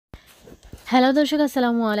Hello দর্শক,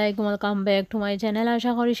 আসসালামু আলাইকুম। Welcome back to my channel.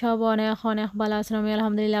 আশা করি সব অনেক অনেক ভালো আছেন। আমি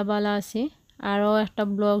আলহামদুলিল্লাহ ভালো আছি। আরও একটা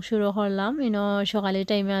ব্লগ শুরু করলাম। সকালে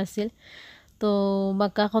টাইমে আসছিল তো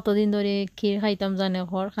বাক্কা কতদিন ধরে ক্ষীর খাইতাম জানে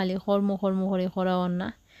খালি খর মুখরি করাও না।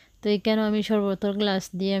 তো এখানে আমি শরবতর গ্লাস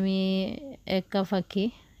দিয়ে আমি 1 কাপ আঁকি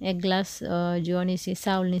 1 গ্লাস জোয়া নিছি,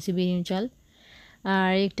 চাউল নিছি, বিরিয়ানি চাল।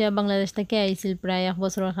 আর একটা বাংলাদেশ থেকে আইছিল প্রায় 1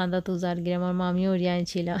 বছরের খান্দা তুজার গিয়ে আমার মামিও উড়িয়ে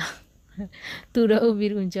আনছিল তুরাও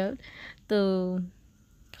বিরিয়ানি চাল। তো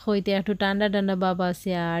হইতে একটু ঠান্ডা ঠান্ডা ভাব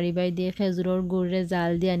আছে আর ইবাই দিয়ে খেজুরের গুড়ে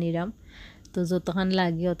জাল দিয়া নিলাম। তো যতখান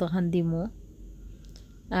লাগে অতখান দিমো।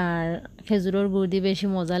 আর খেজুরের গুড় দিয়ে বেশি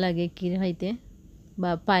মজা লাগে ক্ষীর খাইতে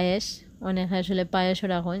বা পায়েস। অনেকে আসলে পায়েসও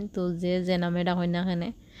রাখেন, তো যে নামে রাখেন না এখানে।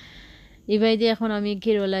 ইবাই দিয়ে এখন আমি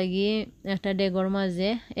ক্ষীরও লাগিয়ে একটা ডেগর মাঝে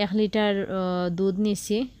 1 লিটার দুধ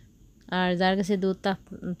নিছি। আর যার কাছে দুধ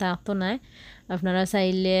থাকতো নাই, আপনারা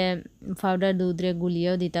চাইলে পাউডার দুধ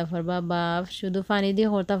গুলিয়েও দিতে পারবা বা শুধু পানি দিয়ে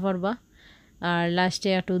করতে পারবা। আর লাস্টে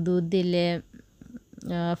একটু দুধ দিলে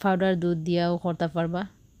পাউডার দুধ দিয়েও করতে পারবা।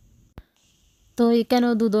 তো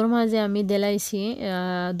এখানেও দুধের মাঝে আমি দিলাইছি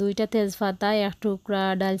 2টা তেজপাতা, 1 টুকরা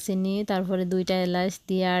ডালচিনি, তারপরে 2টা এলাচ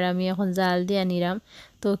দিয়ে। আর আমি এখন জাল দিয়ে নিলাম।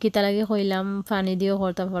 তো কিতা লাগে কইলাম পানি দিয়েও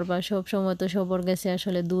করতে পারবা। সব সময় তো সবর গেছে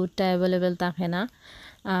আসলে দুধটা অ্যাভেলেবেল থাকে না।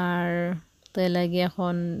 আর তো এর লাগে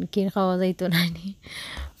এখন ক্ষীর খাওয়া যাইতো না,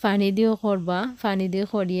 পানি দিয়েও করবা। পানি দিয়ে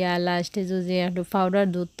করিয়া লাস্টে যদি একটু পাউডার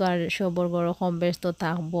দুধ, তো আর সবর গড় কম বেশ তো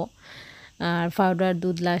থাকবো। আর পাউডার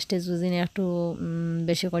দুধ লাস্টে যদি একটু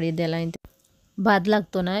বেশি করিয়ে দিলাম, বাদ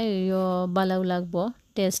লাগতো না, বালাও লাগবো,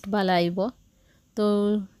 টেস্ট ভালো আইব। তো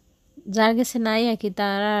যার কাছে নাই আর কি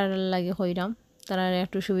তারা লাগে হইরাম, তারা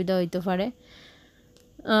একটু সুবিধা হইতে পারে।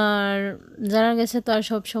 আর যারা গেছে তো আর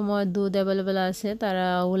সব সময় দুধ অ্যাভেলেবেল আছে, তারা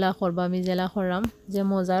ওলা করবা। আমি জেলা করলাম যে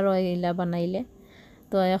মজার হয় এলা বানাইলে।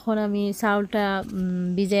 তো এখন আমি চাউলটা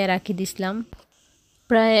ভিজাই রাখি দিছিলাম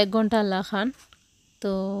প্রায় 1 ঘন্টা লাখান।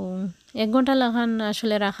 তো 1 ঘন্টা লাখান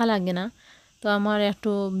আসলে রাখা লাগে না। তো আমার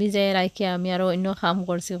একটু ভিজাই রাখি আমি আরও অন্য কাম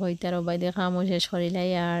করছি, হইতে আর বাইদে কামও শেষ করিলাই।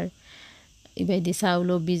 আর ইবাইদি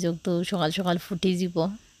চাউলও বীজক তো সকাল সকাল ফুটি যাব।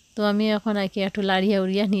 তো আমি এখন আর কি একটু লাড়িয়া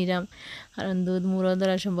উড়িয়া নিলাম, কারণ দুধ মুড়ো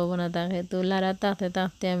ধরার সম্ভাবনা থাকে। তো লাড়া থাকতে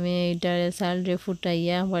থাকতে আমি এটারে চাউলরে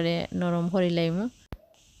ফুটাইয়া পরে নরম করিলাম।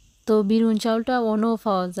 তো বিরুন চাউলটা অনও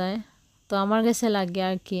পাওয়া যায়। তো আমার কাছে লাগে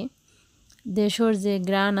আর কি দেশর যে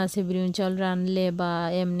গ্রান আছে বিরুন চাউল রানলে বা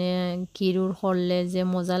এমনি কিরুর করলে যে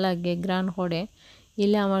মজা লাগে গ্রান করে,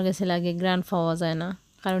 ইলে আমার কাছে লাগে গ্রান পাওয়া যায় না।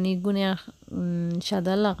 কারণ ইগুনে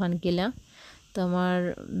সাদা লাখান কিলা। তো আমার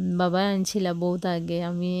বাবা আনছিল বহুত আগে,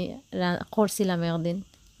 আমি করছিলাম একদিন,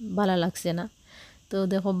 ভালো লাগছে না। তো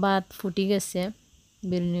দেখো ভাত ফুটি গেছে,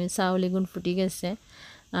 বিরিয়ানি চাউল এগুন ফুটি গেছে।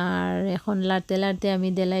 আর এখন লাড়তে লাড়তে আমি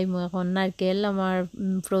দিলাইমু এখন নারকেল, আমার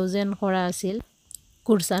ফ্রোজেন করা আছিল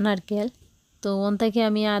কুরসা নারকেল। তো ওন থেকে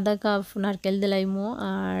আমি আধা কাপ নারকেল দিলাইমু।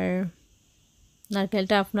 আর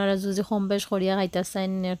নারকেলটা আপনারা যদি কম বেশ করিয়া খাইতে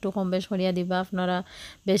চাইন একটু কম বেশ করিয়া দিবা, আপনারা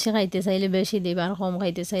বেশি খাইতে চাইলে বেশি দিবা আর কম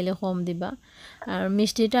খাইতে চাইলে কম দিবা। আর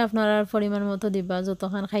মিষ্টিটা আপনারা পরিমাণ মতো দিবা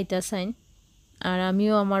যতখান খাইতে চাইন। আর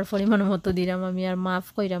আমিও আমার পরিমাণ মতো দিলাম, আমি আর মাফ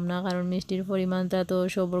কইরাম না, কারণ মিষ্টির পরিমাণটা তো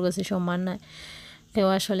সবর কাছে সমান না। কেউ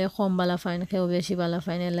আসলে কম বালা ফাইন, কেউ বেশি বালা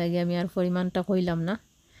ফাইন, এর লাগে আমি আর পরিমাণটা কইলাম না।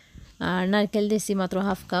 আর নারকেল দিছি মাত্র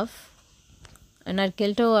 1/2 কাপ।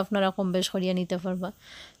 নারকেলটাও আপনারা কম বেশ করিয়া নিতে পারবা।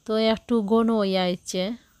 তো একটু ঘন হইয়া আইছে।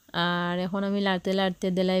 আর এখন আমি লাড়তে লাড়তে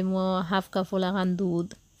দিলাইমো 1/2 কাপ ওলাখান দুধ,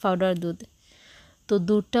 পাউডার দুধ। তো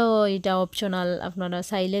দুধটাও এটা অপশনাল, আপনারা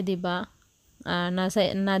চাইলে দিবা আর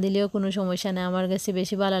না দিলেও কোনো সমস্যা নেই। আমার কাছে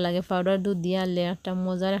বেশি ভালো লাগে পাউডার দুধ দিয়ে আনলে, একটা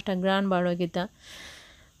মজার একটা গ্রান বাড়ো কিতা,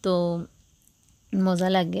 তো মজা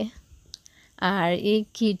লাগে। আর এই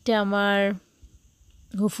ক্ষীরটা আমার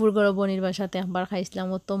হুফুর গরবনির বাসাতে একবার খাইছিলাম,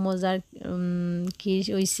 অত মজার ক্ষীর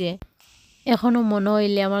হইছে। এখনও মনে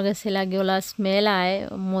হইলে আমার কাছে লাগে ওলা স্মেল আয়,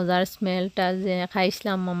 মজার স্মেলটা যে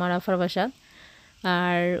খাইছিলাম আমার আফার বাসাত।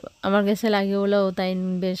 আর আমার কাছে লাগে ওলাও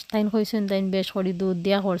তাইন কইসেন তাইন বেশ করি দুধ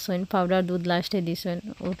দিয়া করছেন, পাউডার দুধ লাস্টে দিছেন,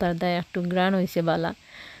 ও তার দায় একটু গ্রান হয়েছে বালা।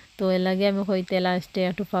 তো এর লাগে আমি হইতে লাস্টে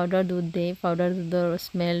একটু পাউডার দুধ দিই, পাউডার দুধের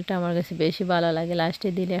স্মেলটা আমার কাছে বেশি ভালো লাগে, লাস্টে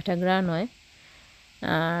দিলে একটা গ্রান হয়।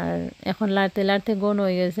 আর এখন লাড়তে লাড়তে গন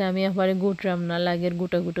হয়ে গেছে, আমি একবারে গুটরাম না, লাগের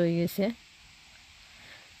গুটো গুটো হয়ে গেছে।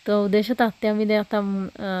 তো দেশে থাকতে আমি দেখতাম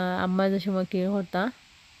আম্মা যে সময় কী করতা,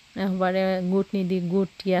 একবারে গুটনি দি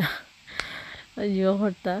গুটিয়া জিও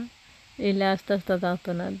করতা, এলে আস্তে আস্তে থাকতো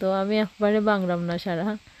না। তো আমি একবারে বাংলাম না,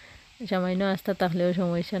 সামান্য আস্তে থাকলেও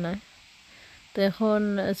সমস্যা নাই। তো এখন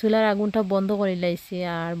চুলার আগুনটা বন্ধ করে লাইছি।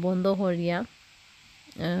 আর বন্ধ করিয়া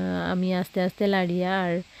আমি আস্তে আস্তে লাড়িয়া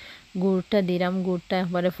আর গুড়টা দিলাম। গুড়টা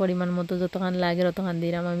একবারে পরিমাণ মতো যতখান লাগে ততখান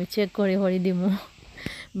দিলাম, আমি চেক করে দিমু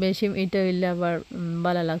বেশি মিঠা হইলে আবার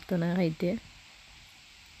ভালো লাগতো না খাইতে।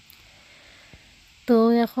 তো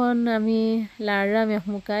এখন আমি লাড়লাম এক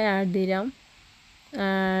মুখায় আর দিলাম।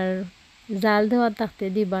 আর জাল দেওয়া থাকতে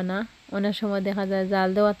দিবা না, অনেক সময় দেখা যায় জাল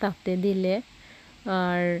দেওয়া থাকতে দিলে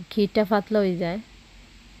আর ক্ষীরটা পাতলা হয়ে যায়।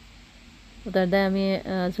 ওটার দিয়ে আমি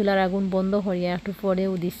চুলার আগুন বন্ধ করিয়া একটু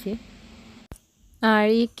পরেও দিছি। আর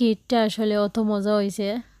এই ক্ষীরটা আসলে অত মজা হয়েছে,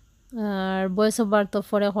 আর ভয়েস ওভার তো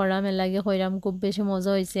পরে করাম, এর লাগে কইরাম খুব বেশি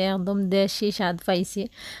মজা হয়েছে, একদম দেশি স্বাদ পাইছি,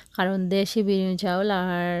 কারণ দেশি বিরিয়ানি চাউল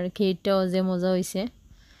আর ক্ষীরটাও যে মজা হয়েছে।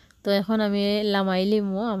 তো এখন আমি লামাই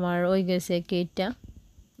লিমু, আমার ওই গেছে ক্ষীরটা,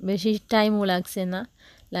 বেশি টাইমও লাগছে না,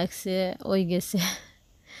 লাগছে ওই গেছে।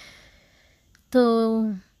 তো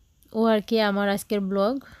ও আর কি আমার আজকের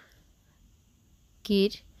ব্লগ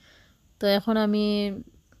ক্ষীর। তো এখন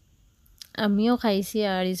আমিও খাইছি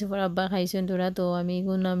আর ইসুফার আব্বা খাইছেন তোরা। তো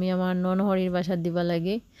আমি আমার ননহরির বাসার দিবা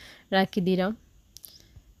লাগে রাখি দিলাম,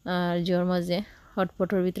 আর জোর মাঝে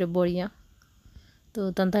হটপটের ভিতরে বড়িয়া। তো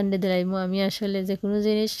তানতান্ডে দিলাইমু। আমি আসলে যে কোনো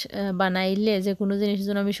জিনিস বানাইলে, যে কোনো জিনিস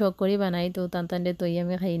যেন আমি শখ করি বানাই, তো তানতান্ডে তৈ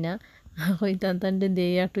আমি খাই না, ওই তানতান্ডে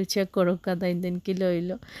দিয়ে একটু চেক করো তাই দিন কি লইল।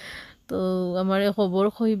 তো আমার খবর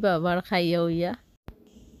খইবা আবার খাইয়া হইয়া।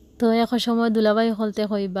 তো এক সময় দুলাবাই হলতে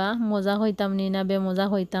কইবা মজা হইতাম নি না বে মজা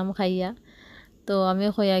হইতাম খাইয়া। তো আমি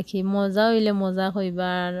কই আঁকি মজা হইলে মজা হইবা,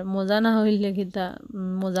 আর মজা না হইলে কিতা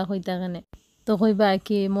মজা হইতা কেনে। তো কইবা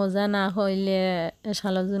কি মজা না হইলে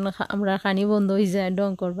সালাজন আমরা খানি বন্ধ হয়ে যায়,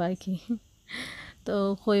 ডং করবা কি। তো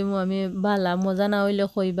কইমু আমি বালা মজা না হইলে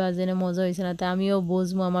কইবা যেন মজা হয়েছে না, তো আমিও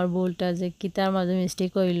বুঝবো আমার ভুলটা যে কিতার মাঝে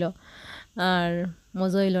মিস্টেক হইল আর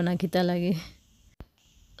মজা হইল না কিতা লাগে।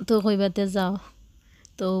 তো কইবাতে যাও।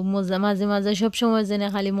 তো মজা মাঝে মাঝে সব সময় যেন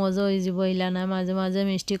খালি মজা হয়ে যাব ইলা না, মাঝে মাঝে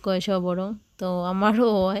মিষ্টি কয় সবরও। তো আমারও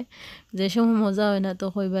হয় যে সময় মজা হয় না, তো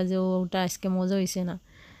কইবা যে ওটা আজকে মজা হয়েছে না।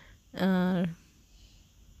 আর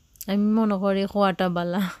আমি মনে করি খোয়াটা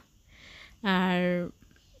বালা, আর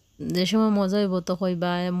যে সময় মজা হইব তো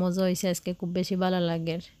কইবা মজা হয়েছে আজকে, খুব বেশি ভালো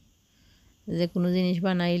লাগে। যে কোনো জিনিস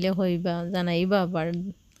বানাইলে কইবা জানাইবা আবার।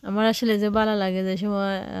 আমার আসলে যে ভালো লাগে যে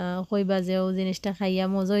সময় কইবা যে ও জিনিসটা খাইয়া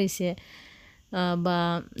মজা হয়েছে, বা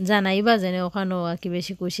জানাইবা যেন ওখানেও আর কি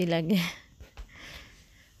বেশি খুশি লাগে।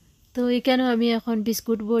 তো এখানে আমি এখন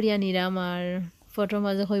বিস্কুট বড়িয়া নিলাম, আর ফটোর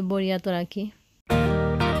মাঝে কই বড়িয়া তো রাখি।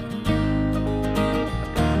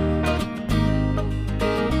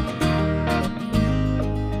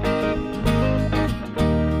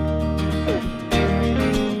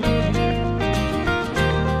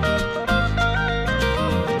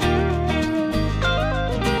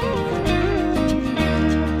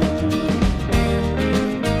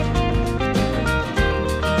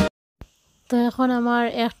 তো এখন আমার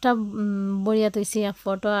একটা বড়িয়া তৈছি এক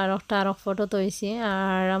ফটো, আর একটা আর ফটো তৈছি।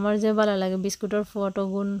 আর আমার যে ভালো লাগে বিস্কুটের ফটো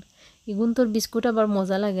ইগুন তোর বিস্কুট আবার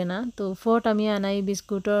মজা লাগে না, তো ফট আমি আনাই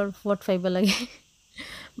বিস্কুটের ফট ফাইবা লাগে।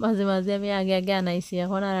 মাঝে মাঝে আমি আগে আগে আনাইছি,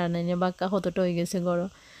 এখন আর আনাই না, বাক্কা কতটা হয়ে গেছে গড়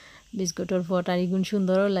বিস্কুটের ফট। আর ইগুন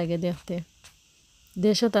সুন্দরও লাগে দেখতে।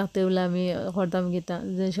 দেশও থাকতে বলে আমি করতাম গীতা,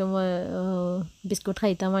 যে সময় বিস্কুট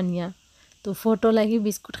খাইতাম আনিয়া, তো ফটো লাগি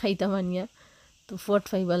বিস্কুট খাইতাম আনিয়া, তো ফট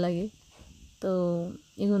ফাইবা লাগে। তো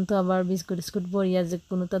এখন তো আবার বিস্কুট বড়িয়া যে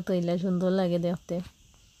কোনো তা তৈলা সুন্দর লাগে দেখতে।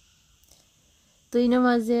 তো ইনো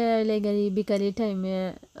মাঝে লেগারি বিকালি টাইমে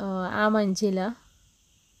আম আনছিলা,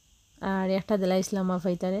 আর একটা দিলাইছিলাম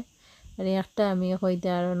ফাইতারে, আর একটা আমি হইতে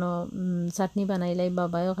আর চাটনি বানাইলাই,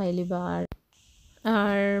 বাবাও খাইলিবা আর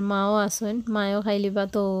আর মাও আসেন, মাও খাইলিবা।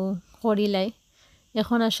 তো করিলাই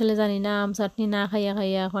এখন আসলে জানি না, আম চাটনি না খাইয়া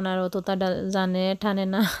খাইয়া এখন আর অতটা জানে ঠানে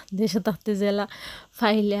না। দেশে থাকতে জেলা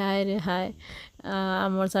ফাইলে হায় রে হায়,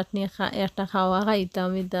 আমার চাটনি একটা খাওয়া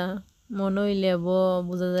খাইতাম, ইতা মনে হইলে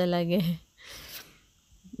বোঝা যায় লাগে।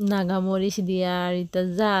 নাগামরিচ দিয়া আর ইতা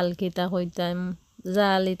জাল কিতা কইতাম,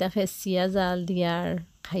 জাল ইতা ফেসিয়া জাল দিয়া আর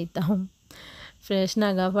খাইতাম। ফ্রেশ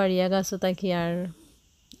নাগা পাড়িয়া গাছও থাকি আর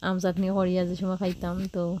আম চাটনি করিয়া যে সময় খাইতাম,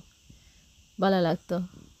 তো ভালো লাগতো।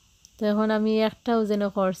 তো এখন আমি একটাও যেন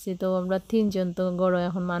করছি, তো আমরা তিনজন তো গড়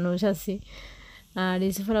এখন মানুষ আছি, আর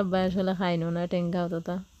ইসুফের আব্বা আসলে খাইনো না টেঙ্গাও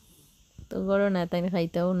তোতা, তো গড় না তাই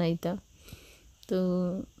খাইতাও নাইতা। তো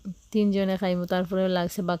তিনজনে খাইমু, তারপরে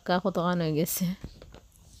লাগছে বাক্কা কতখান হয়ে গেছে।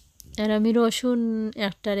 আর আমি রসুন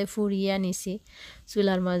একটারে ফুরিয়ে নিছি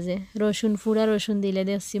চুলার মাঝে, রসুন দিলে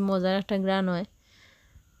দেখছি মজার একটা গ্রান হয়।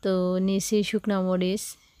 তো নিছি শুকনা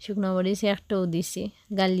মরিচ একটাও দিছি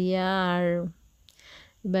গালিয়া, আর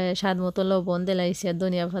স্বাদ মতো লবণ দিলাইছি, আর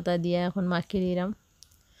ধনিয়া পাতা দিয়ে এখন মাখিয়ে দিলাম।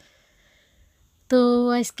 তো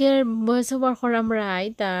আজকের ভয়েস ওভার করাম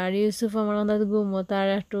রাইত, আর ইউসুফ আমার অন্ধাত ঘুমো, তার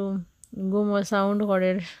একটু ঘুমো সাউন্ড করে,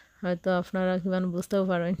 হয়তো আপনারা কিমান বুঝতেও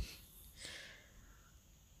পারেন।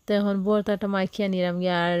 তো এখন ভর্তাটা মাখিয়ে নিলাম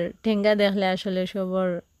গিয়ে। আর ঠেঙ্গা দেখলে আসলে সবর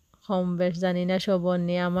কম বেশ জানি না সবর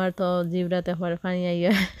নিয়ে, আমার তো জিব্রাতে পরে পানি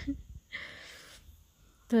আইয়া।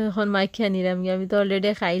 তো এখন মাখিয়ে নিলাম গিয়ে, আমি তো অলরেডি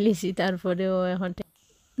খাই লিছি, তারপরেও এখন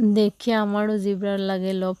দেখি আমারও জিব্রার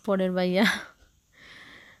লাগে লোভ পরের বাইয়া।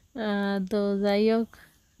 তো যাই হোক,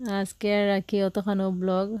 আজকে আর রাখি অতখানো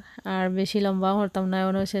ব্লগ, আর বেশি লম্বা করতাম না,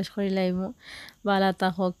 এখনও শেষ করি লাইমু। বালাতা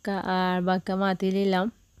হক্কা আর বাক্কা মাতি নিলাম।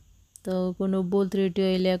 তো কোনো ভুল ত্রুটি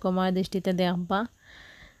হইলে কমার দৃষ্টিতে দেখবা।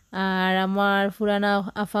 আর আমার পুরানা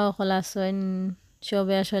আফা হল আছেন,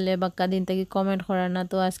 সবে আসলে বাক্কা দিন থেকে কমেন্ট করার না,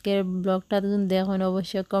 তো আজকের ব্লগটা তুমি দেখুন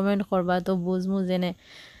অবশ্যই কমেন্ট করবা, তো বুঝমু জেনে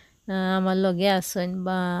আমার লগে আসেন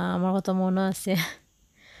বা আমার কথা মনে আছে।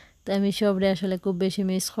 তো আমি সবরে আসলে খুব বেশি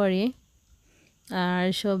মিস করি। আর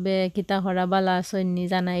সবে কিতা করা বালা আসেন নি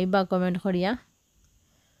জানাই বা কমেন্ট করিয়া।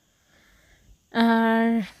 আর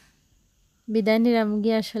বিদায় নিলাম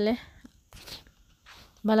গিয়ে আসলে,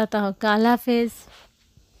 ভালো থাকুক, আল্লাহ হাফেজ।